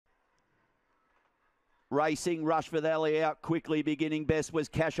Racing, Rushford Alley out quickly, beginning best was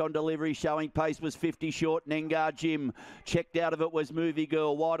Cash on Delivery, showing pace was 50 short. Nengar Jim checked out of it was Movie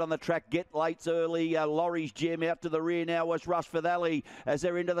Girl, wide on the track, Get Late's early. Laurie's Gem out to the rear now was Rushford Alley as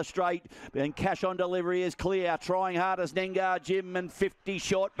they're into the straight, and Cash on Delivery is clear, trying hard as Nengar Jim, and 50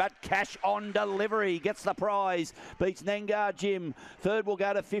 short, but Cash on Delivery gets the prize, beats Nengar Jim. Third will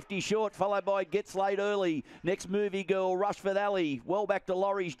go to 50 short, followed by Gets Late early. Next Movie Girl, Rushford Alley, well back to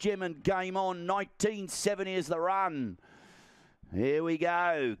Laurie's Gem, and Game On. 1970 is the run. Here we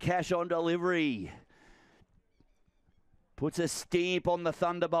go. Cash on Delivery puts a stamp on the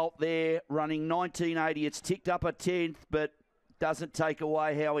Thunderbolt there, running 1980. It's ticked up a 10th, but doesn't take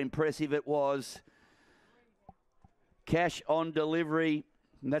away how impressive it was. Cash on Delivery,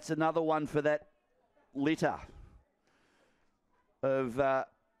 and that's another one for that litter of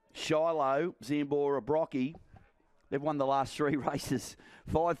Shiloh, Zambora, Brocky. They've won the last 3 races.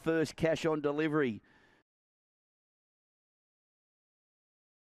 5 first, Cash on Delivery.